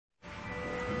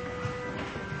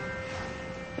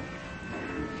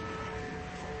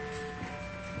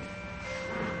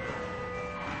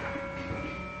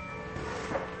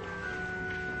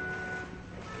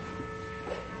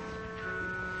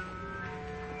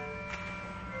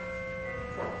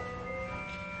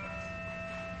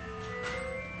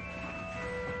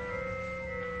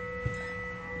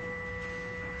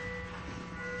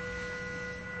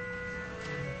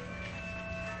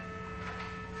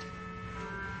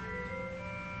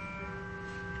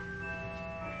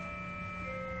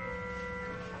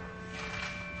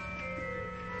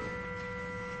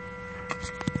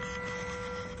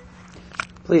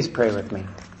Please pray with me.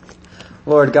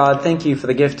 Lord God, thank you for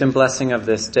the gift and blessing of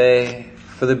this day,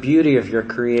 for the beauty of your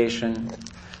creation,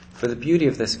 for the beauty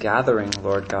of this gathering,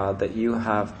 Lord God, that you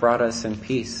have brought us in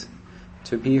peace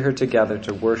to be here together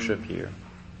to worship you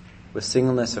with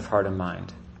singleness of heart and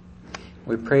mind.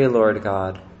 We pray, Lord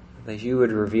God, that you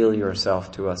would reveal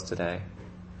yourself to us today,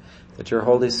 that your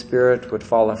Holy Spirit would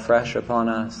fall afresh upon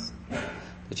us,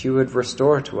 that you would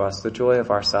restore to us the joy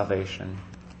of our salvation.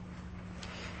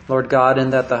 Lord God,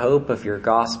 and that the hope of your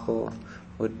gospel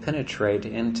would penetrate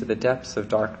into the depths of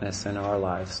darkness in our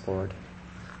lives, Lord.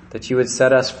 That you would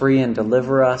set us free and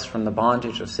deliver us from the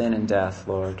bondage of sin and death,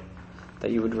 Lord. That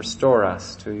you would restore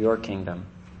us to your kingdom.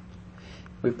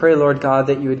 We pray, Lord God,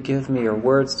 that you would give me your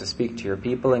words to speak to your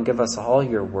people and give us all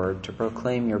your word to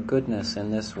proclaim your goodness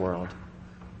in this world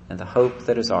and the hope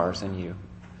that is ours in you.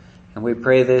 And we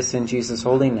pray this in Jesus'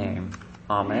 holy name.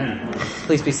 Amen.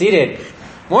 Please be seated.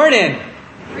 Morning.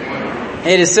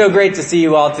 It is so great to see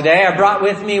you all today. I brought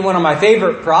with me one of my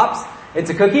favorite props. It's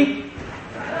a cookie.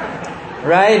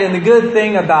 Right? And the good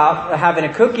thing about having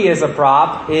a cookie as a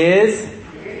prop is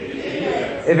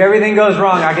if everything goes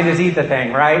wrong, I can just eat the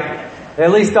thing, right?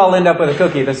 At least I'll end up with a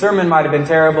cookie. The sermon might have been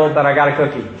terrible, but I got a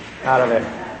cookie out of it,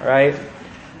 right?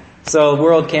 So the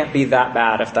world can't be that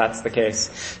bad if that's the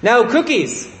case. Now,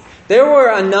 cookies. There were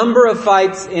a number of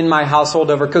fights in my household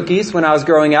over cookies when I was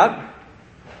growing up.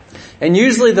 And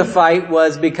usually the fight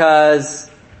was because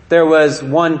there was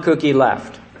one cookie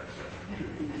left.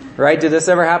 Right? Did this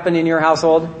ever happen in your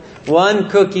household? One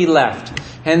cookie left.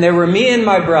 And there were me and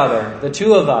my brother, the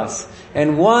two of us,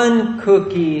 and one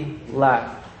cookie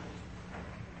left.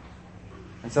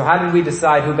 And so how did we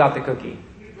decide who got the cookie?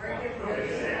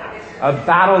 A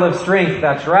battle of strength,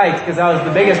 that's right, because I was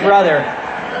the biggest brother.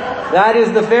 That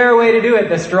is the fair way to do it.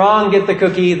 The strong get the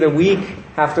cookie, the weak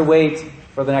have to wait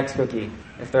for the next cookie.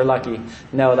 If they're lucky.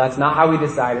 No, that's not how we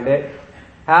decided it.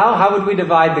 How? How would we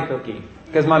divide the cookie?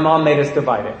 Because my mom made us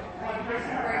divide it.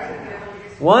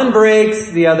 One breaks,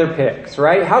 the other picks,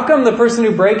 right? How come the person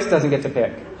who breaks doesn't get to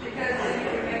pick?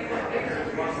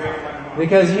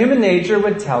 Because human nature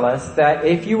would tell us that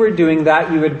if you were doing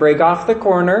that, you would break off the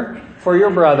corner for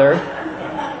your brother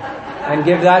and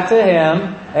give that to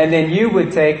him, and then you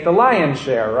would take the lion's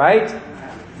share, right?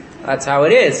 That's how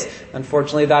it is.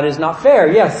 Unfortunately, that is not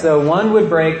fair. Yes, so one would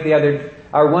break, the other,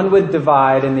 or one would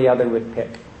divide and the other would pick.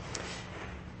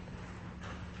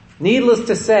 Needless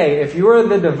to say, if you're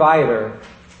the divider,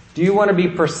 do you want to be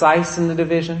precise in the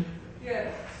division?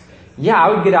 Yes. Yeah,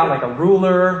 I would get out like a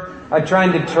ruler. I'd try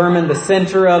and determine the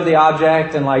center of the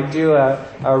object and like do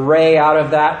a ray out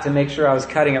of that to make sure I was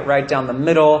cutting it right down the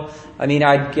middle. I mean,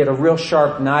 I'd get a real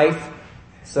sharp knife.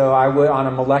 So I would, on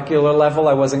a molecular level,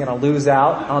 I wasn't going to lose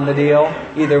out on the deal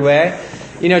either way.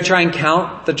 You know, try and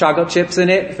count the chocolate chips in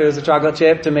it, if it was a chocolate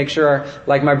chip, to make sure,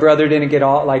 like my brother didn't get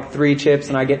all, like 3 chips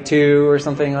and I get 2 or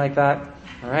something like that.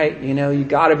 Alright, you know, you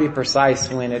gotta be precise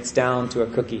when it's down to a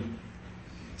cookie.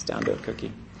 It's down to a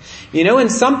cookie. You know,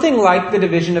 and something like the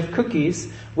division of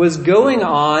cookies was going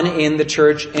on in the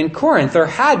church in Corinth, or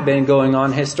had been going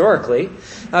on historically.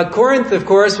 Corinth, of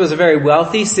course, was a very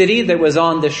wealthy city that was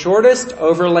on the shortest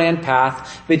overland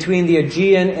path between the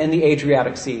Aegean and the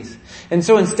Adriatic seas. And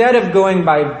so instead of going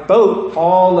by boat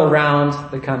all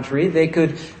around the country, they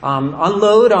could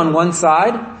unload on one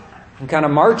side and kind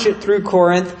of march it through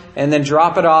Corinth and then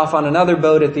drop it off on another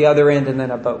boat at the other end, and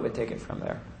then a boat would take it from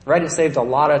there. Right? It saved a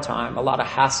lot of time, a lot of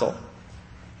hassle.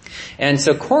 And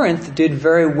so Corinth did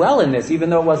very well in this, even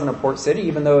though it wasn't a port city,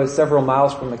 even though it was several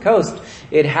miles from the coast.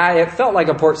 It felt like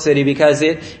a port city because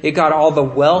it got all the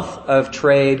wealth of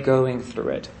trade going through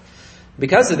it.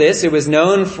 Because of this, it was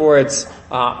known for its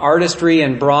artistry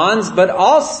and bronze, but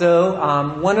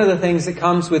also one of the things that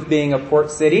comes with being a port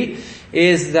city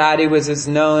is that it was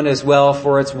known as well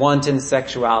for its wanton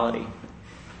sexuality.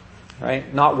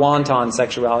 Right? Not wanton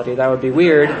sexuality. That would be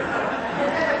weird.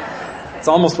 It's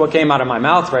almost what came out of my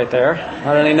mouth right there.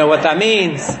 I don't even know what that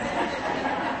means.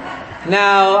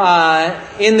 Now,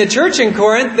 in the church in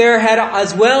Corinth, there had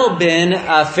as well been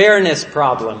a fairness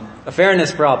problem.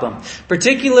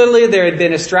 Particularly, there had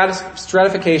been a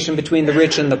stratification between the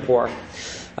rich and the poor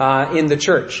in the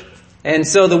church. And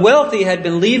so the wealthy had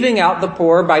been leaving out the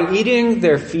poor by eating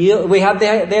their field. They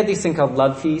had these things called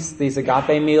love feasts, these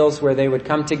agape meals where they would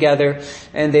come together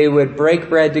and they would break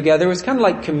bread together. It was kind of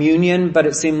like communion, but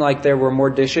it seemed like there were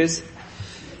more dishes.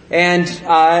 And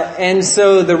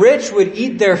so the rich would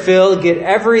eat their fill, get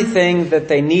everything that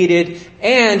they needed,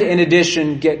 and in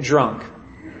addition, get drunk.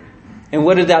 And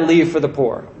what did that leave for the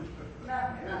poor?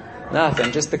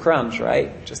 Nothing, just the crumbs,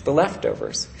 right? Just the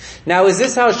leftovers. Now, is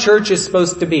this how church is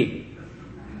supposed to be?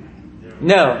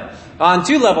 No. On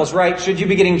two levels, right? Should you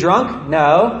be getting drunk?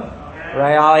 No.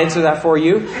 Right? I'll answer that for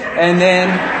you. And then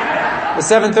the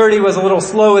 7:30 was a little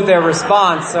slow with their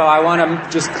response, so I want to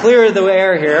just clear the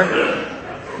air here.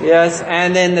 Yes.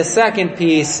 And then the second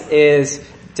piece is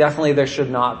definitely there should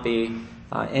not be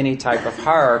any type of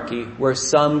hierarchy where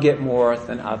some get more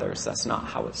than others. That's not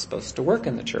how it's supposed to work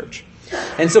in the church.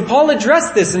 And so Paul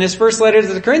addressed this in his first letter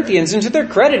to the Corinthians, and to their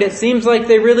credit, it seems like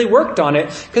they really worked on it,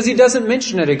 because he doesn't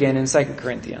mention it again in 2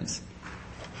 Corinthians.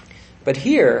 But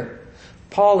here,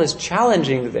 Paul is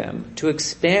challenging them to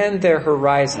expand their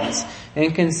horizons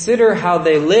and consider how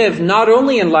they live, not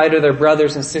only in light of their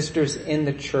brothers and sisters in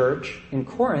the church in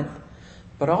Corinth,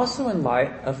 but also in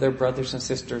light of their brothers and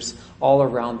sisters all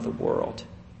around the world.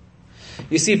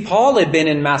 You see, Paul had been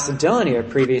in Macedonia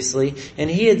previously, and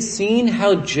he had seen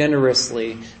how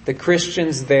generously the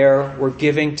Christians there were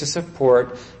giving to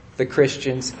support the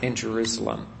Christians in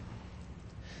Jerusalem.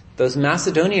 Those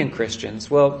Macedonian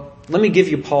Christians, well, let me give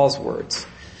you Paul's words.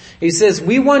 He says,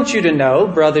 "We want you to know,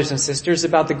 brothers and sisters,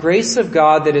 about the grace of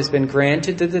God that has been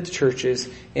granted to the churches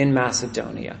in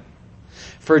Macedonia.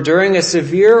 For during a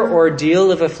severe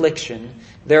ordeal of affliction,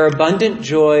 their abundant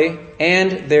joy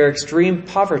and their extreme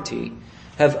poverty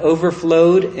have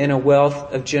overflowed in a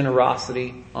wealth of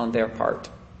generosity on their part."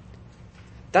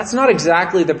 That's not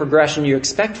exactly the progression you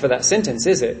expect for that sentence,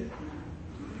 is it?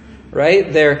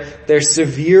 Right? Their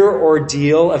severe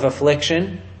ordeal of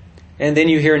affliction, and then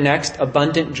you hear next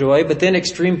abundant joy, but then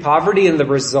extreme poverty, and the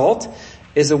result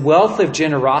is a wealth of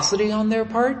generosity on their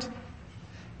part.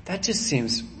 That just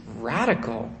seems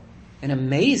radical and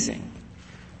amazing.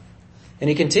 And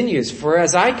he continues, "For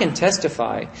as I can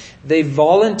testify, they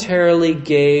voluntarily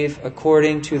gave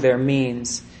according to their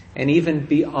means, and even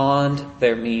beyond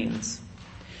their means,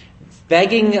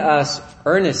 begging us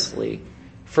earnestly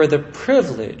for the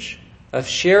privilege of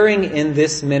sharing in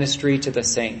this ministry to the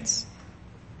saints.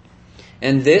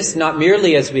 And this not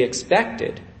merely as we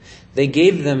expected, they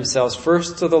gave themselves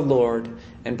first to the Lord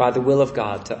and by the will of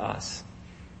God to us."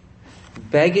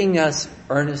 Begging us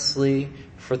earnestly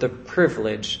for the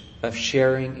privilege of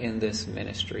sharing in this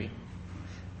ministry.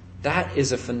 That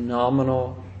is a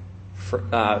phenomenal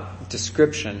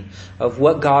description of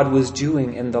what God was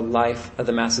doing in the life of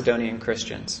the Macedonian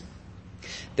Christians.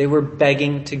 They were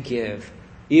begging to give.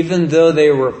 Even though they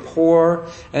were poor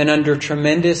and under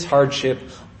tremendous hardship,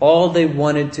 all they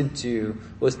wanted to do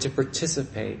was to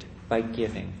participate by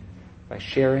giving, by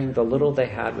sharing the little they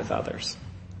had with others.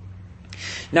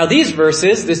 Now these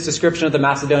verses, this description of the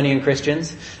Macedonian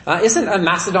Christians, isn't a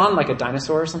mastodon like a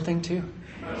dinosaur or something too?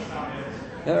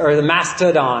 Or the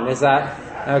mastodon, is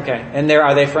that? Okay. And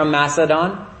are they from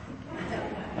Macedon?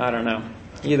 I don't know.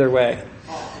 Either way.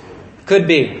 Could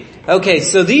be. Okay,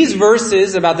 so these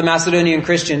verses about the Macedonian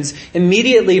Christians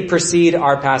immediately precede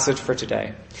our passage for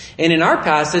today. And in our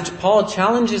passage, Paul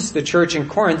challenges the church in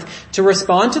Corinth to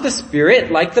respond to the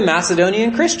Spirit like the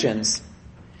Macedonian Christians.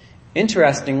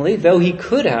 Interestingly, though he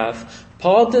could have,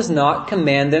 Paul does not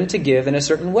command them to give in a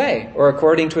certain way or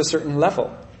according to a certain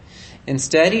level.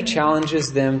 Instead, he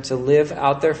challenges them to live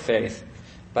out their faith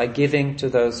by giving to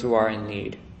those who are in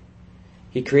need.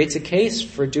 He creates a case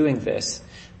for doing this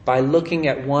by looking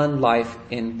at one life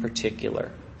in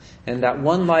particular. And that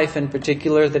one life in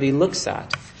particular that he looks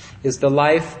at is the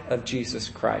life of Jesus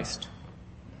Christ.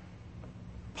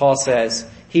 Paul says,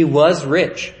 "He was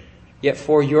rich, yet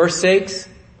for your sakes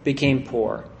became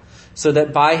poor, so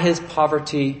that by his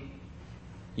poverty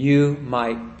you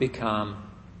might become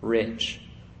rich."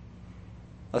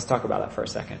 Let's talk about that for a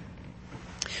second.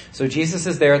 So Jesus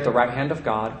is there at the right hand of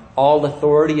God. All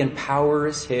authority and power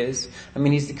is his. I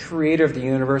mean, he's the creator of the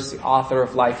universe, the author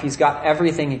of life. He's got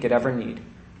everything he could ever need.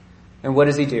 And what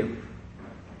does he do?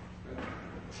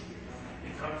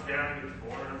 He comes down and is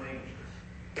born in a manger.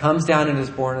 Comes down and is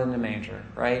born in a manger,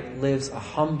 right? Lives a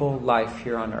humble life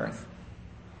here on earth.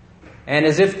 And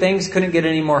as if things couldn't get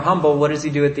any more humble, what does he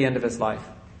do at the end of his life?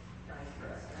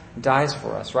 Dies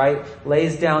for us, right?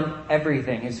 Lays down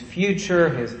everything. His future,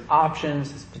 his options,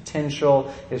 his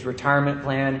potential, his retirement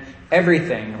plan,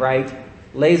 everything, right?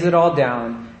 Lays it all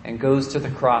down and goes to the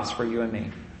cross for you and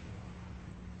me.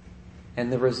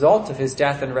 And the result of his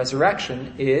death and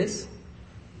resurrection is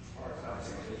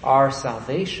our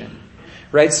salvation.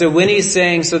 Right? So when he's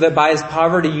saying so that by his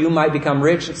poverty you might become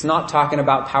rich, it's not talking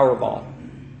about Powerball.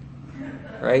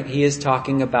 Right? He is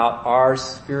talking about our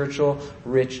spiritual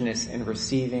richness in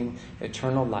receiving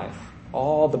eternal life.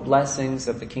 All the blessings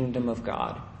of the kingdom of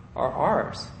God are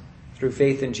ours through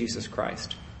faith in Jesus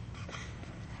Christ.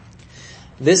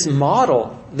 This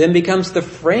model then becomes the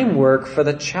framework for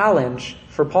the challenge,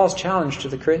 for Paul's challenge to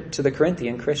the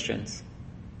Corinthian Christians.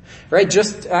 right?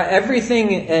 Just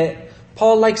everything.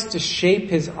 Paul likes to shape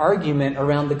his argument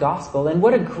around the gospel, and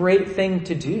what a great thing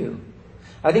to do.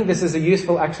 I think this is a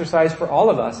useful exercise for all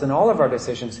of us in all of our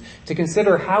decisions to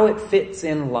consider how it fits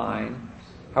in line,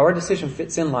 how our decision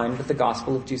fits in line with the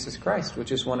gospel of Jesus Christ,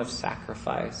 which is one of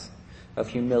sacrifice, of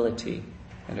humility,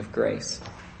 and of grace.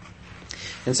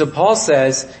 And so Paul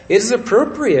says, it is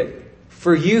appropriate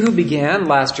for you who began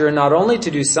last year not only to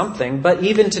do something, but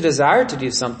even to desire to do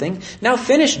something, now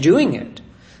finish doing it,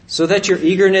 so that your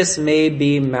eagerness may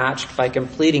be matched by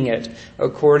completing it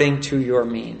according to your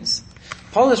means.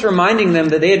 Paul is reminding them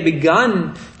that they had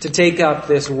begun to take up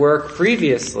this work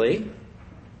previously.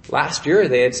 Last year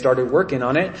they had started working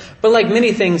on it, but like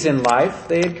many things in life,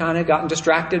 they had kind of gotten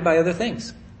distracted by other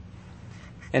things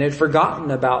and had forgotten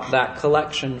about that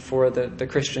collection for the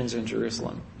Christians in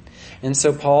Jerusalem. And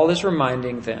so Paul is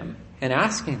reminding them and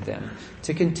asking them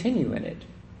to continue in it,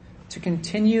 to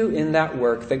continue in that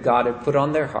work that God had put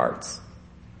on their hearts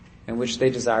and which they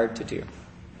desired to do.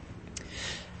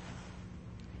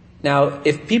 Now,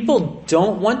 if people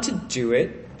don't want to do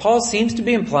it, Paul seems to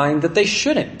be implying that they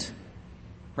shouldn't,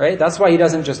 right? That's why he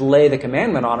doesn't just lay the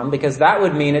commandment on them, because that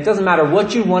would mean it doesn't matter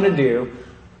what you want to do,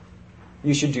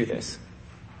 you should do this.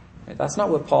 Right? That's not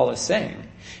what Paul is saying.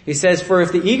 He says, for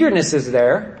if the eagerness is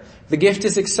there, the gift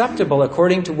is acceptable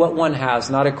according to what one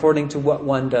has, not according to what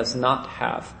one does not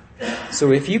have.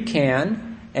 So if you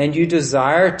can, and you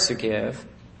desire to give,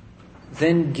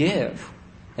 then give.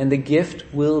 And the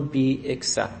gift will be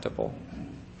acceptable.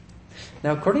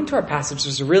 Now, according to our passage,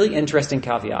 there's a really interesting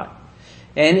caveat.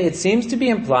 And it seems to be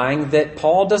implying that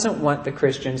Paul doesn't want the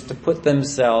Christians to put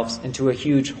themselves into a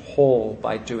huge hole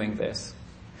by doing this.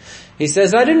 He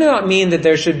says, I do not mean that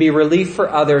there should be relief for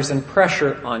others and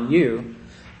pressure on you,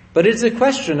 but it's a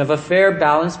question of a fair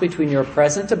balance between your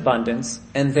present abundance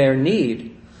and their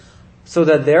need, so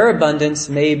that their abundance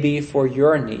may be for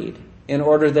your need, in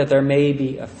order that there may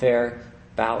be a fair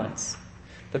balance.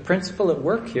 The principle at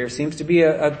work here seems to be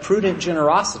a prudent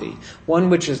generosity, one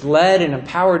which is led and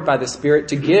empowered by the Spirit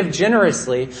to give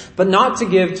generously, but not to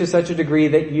give to such a degree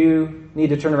that you need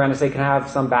to turn around and say, can I have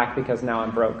some back because now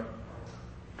I'm broke?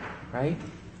 Right?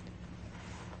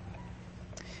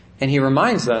 And he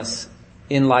reminds us,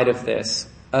 in light of this,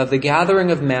 of the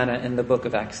gathering of manna in the book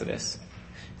of Exodus.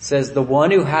 It says, the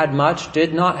one who had much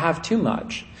did not have too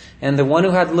much, and the one who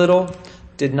had little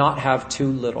did not have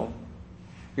too little.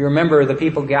 You remember the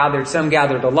people gathered, some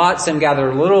gathered a lot, some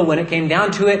gathered a little. When it came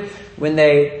down to it, when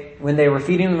they were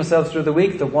feeding themselves through the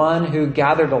week, the one who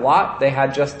gathered a lot, they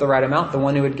had just the right amount. The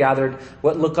one who had gathered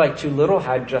what looked like too little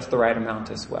had just the right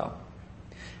amount as well.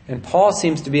 And Paul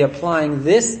seems to be applying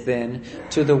this then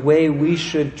to the way we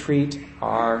should treat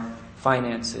our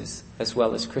finances as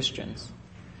well as Christians.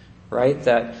 Right?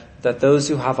 That those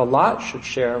who have a lot should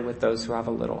share with those who have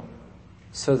a little,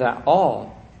 so that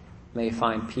all may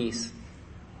find peace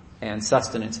and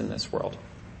sustenance in this world.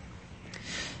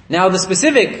 Now, the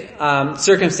specific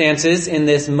circumstances in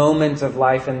this moment of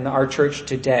life in our church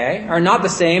today are not the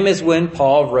same as when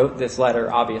Paul wrote this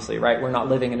letter, obviously, right? We're not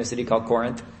living in a city called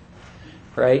Corinth,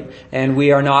 right? And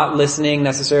we are not listening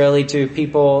necessarily to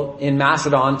people in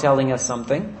Macedon telling us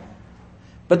something.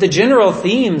 But the general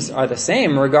themes are the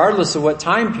same, regardless of what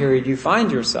time period you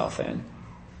find yourself in.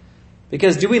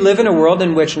 Because do we live in a world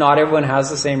in which not everyone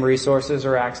has the same resources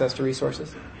or access to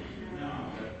resources?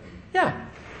 Yeah,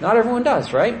 not everyone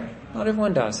does, right? Not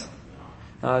everyone does.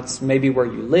 It's maybe where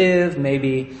you live,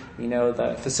 maybe,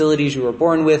 the facilities you were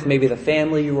born with, maybe the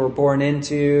family you were born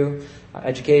into,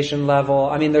 education level.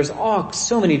 I mean, there's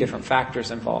so many different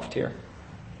factors involved here.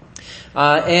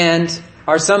 And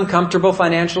are some comfortable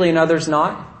financially and others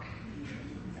not?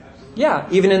 Yeah,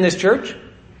 even in this church?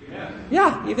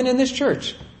 Yeah, even in this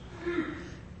church.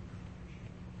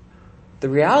 The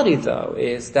reality, though,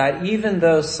 is that even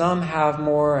though some have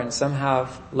more and some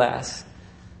have less,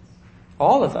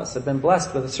 all of us have been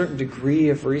blessed with a certain degree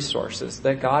of resources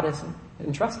that God has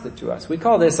entrusted to us. We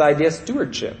call this idea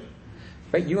stewardship.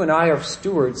 Right? You and I are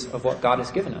stewards of what God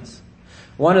has given us.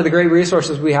 One of the great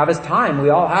resources we have is time. We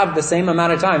all have the same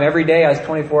amount of time. Every day has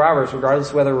 24 hours, regardless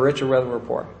of whether we're rich or whether we're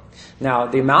poor. Now,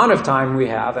 the amount of time we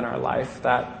have in our life,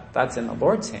 that's in the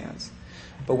Lord's hands.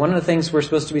 But one of the things we're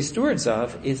supposed to be stewards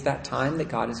of is that time that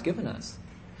God has given us.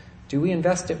 Do we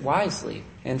invest it wisely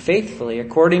and faithfully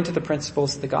according to the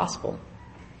principles of the gospel?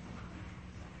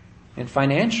 And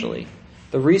financially,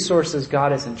 the resources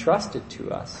God has entrusted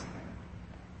to us,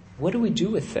 what do we do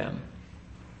with them?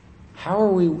 How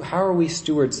are we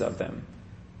stewards of them?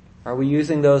 Are we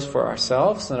using those for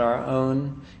ourselves and our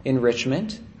own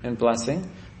enrichment and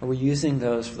blessing? Or are we using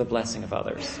those for the blessing of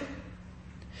others?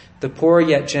 The poor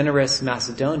yet generous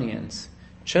Macedonians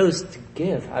chose to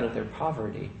give out of their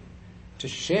poverty, to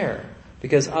share,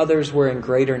 because others were in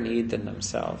greater need than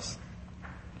themselves.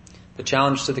 The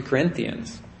challenge to the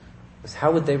Corinthians was,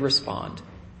 how would they respond?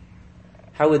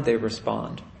 How would they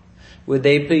respond? Would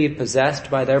they be possessed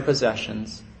by their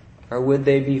possessions, or would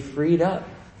they be freed up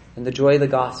in the joy of the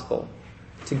gospel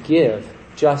to give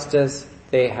just as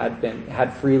they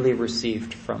had freely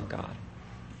received from God?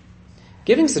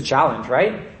 Giving's a challenge,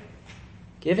 right?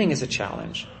 Giving is a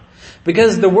challenge.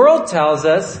 Because the world tells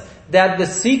us that the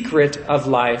secret of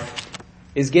life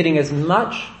is getting as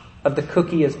much of the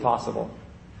cookie as possible.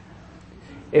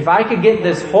 If I could get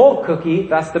this whole cookie,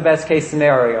 that's the best case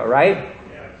scenario, right?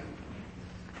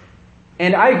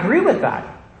 And I agree with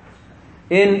that.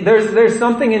 There's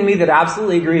something in me that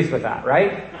absolutely agrees with that,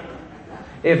 right?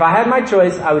 If I had my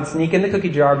choice, I would sneak in the cookie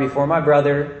jar before my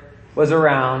brother was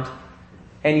around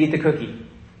and eat the cookie.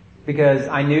 Because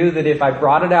I knew that if I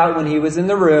brought it out when he was in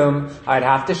the room, I'd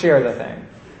have to share the thing.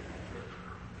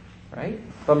 Right?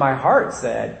 But my heart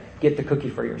said, get the cookie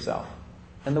for yourself.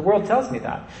 And the world tells me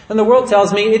that. And the world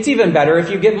tells me it's even better if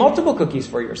you get multiple cookies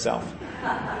for yourself.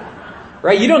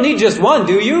 Right? You don't need just one,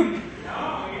 do you?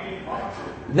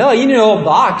 No, you need a whole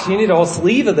box. You need a whole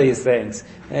sleeve of these things.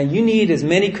 And you need as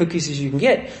many cookies as you can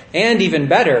get. And even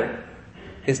better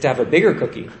is to have a bigger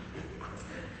cookie.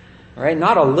 All right?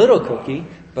 Not a little cookie,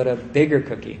 but a bigger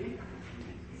cookie.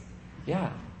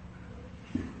 Yeah.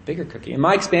 Bigger cookie. And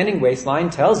my expanding waistline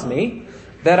tells me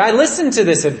that I listen to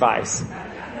this advice,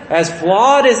 as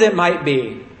flawed as it might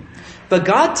be. But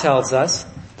God tells us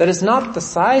that it's not the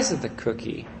size of the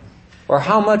cookie or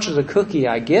how much of the cookie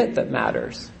I get that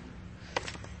matters,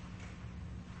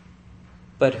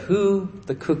 but who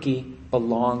the cookie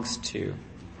belongs to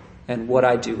and what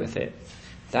I do with it.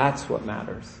 That's what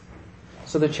matters.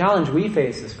 So the challenge we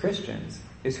face as Christians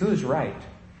is, who's right?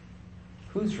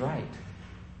 Who's right?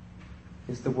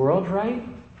 Is the world right?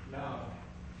 No.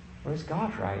 Or is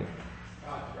God right?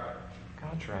 God's right.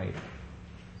 God's right.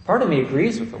 Part of me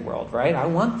agrees with the world, right? I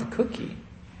want the cookie.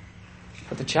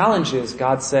 But the challenge is,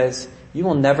 God says, you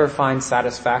will never find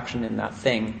satisfaction in that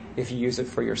thing if you use it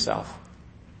for yourself.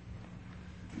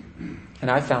 And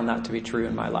I found that to be true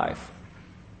in my life.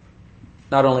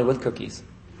 Not only with cookies.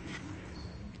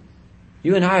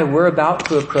 You and I, we're about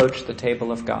to approach the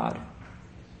table of God,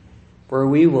 where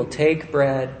we will take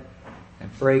bread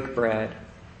and break bread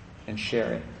and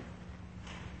share it.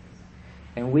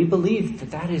 And we believe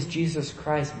that that is Jesus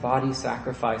Christ's body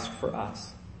sacrificed for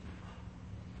us.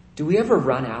 Do we ever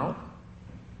run out?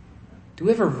 Do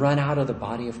we ever run out of the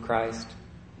body of Christ?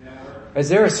 Never. Is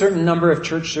there a certain number of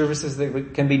church services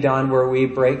that can be done where we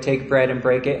take bread and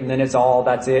break it, and then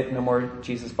that's it, no more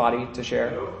Jesus' body to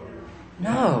share?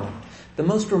 No. The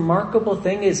most remarkable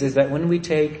thing is that when we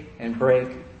take and break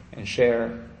and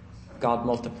share, God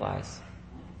multiplies.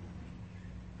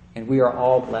 And we are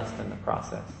all blessed in the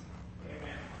process.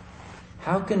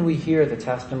 How can we hear the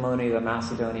testimony of the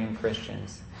Macedonian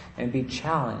Christians and be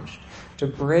challenged to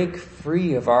break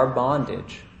free of our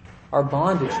bondage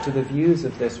to the views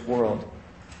of this world,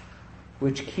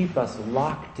 which keep us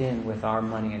locked in with our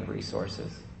money and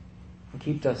resources, and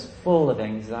keep us full of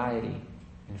anxiety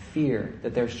and fear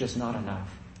that there's just not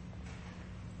enough?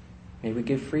 May we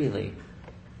give freely,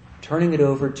 turning it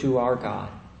over to our God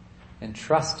and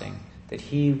trusting that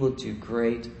He will do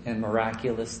great and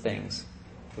miraculous things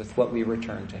with what we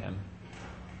return to Him.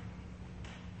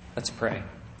 Let's pray.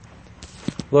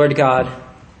 Lord God,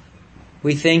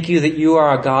 we thank You that You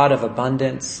are a God of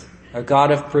abundance, a God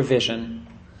of provision,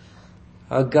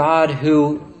 a God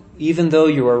who, even though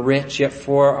You are rich, yet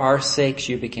for our sakes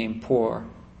You became poor,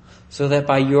 so that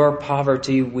by Your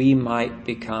poverty we might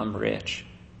become rich.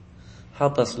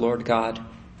 Help us, Lord God,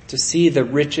 to see the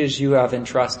riches You have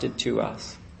entrusted to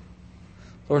us.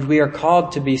 Lord, we are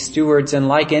called to be stewards, and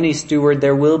like any steward,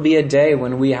 there will be a day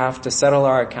when we have to settle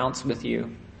our accounts with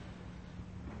You.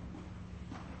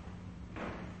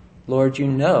 Lord, You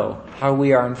know how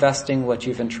we are investing what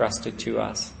You've entrusted to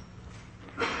us.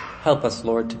 Help us,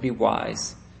 Lord, to be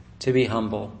wise, to be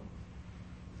humble.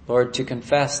 Lord, to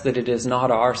confess that it is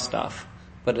not our stuff,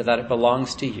 but that it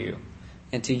belongs to You,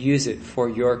 and to use it for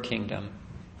Your kingdom.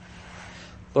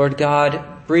 Lord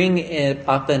God, bring it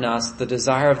up in us the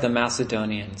desire of the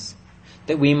Macedonians,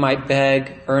 that we might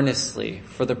beg earnestly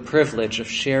for the privilege of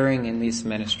sharing in these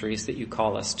ministries that You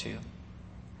call us to.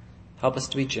 Help us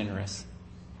to be generous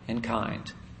and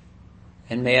kind.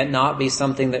 And may it not be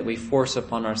something that we force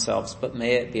upon ourselves, but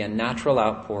may it be a natural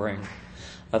outpouring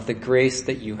of the grace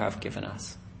that You have given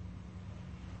us.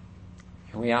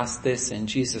 And we ask this in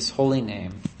Jesus' holy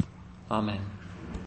name. Amen.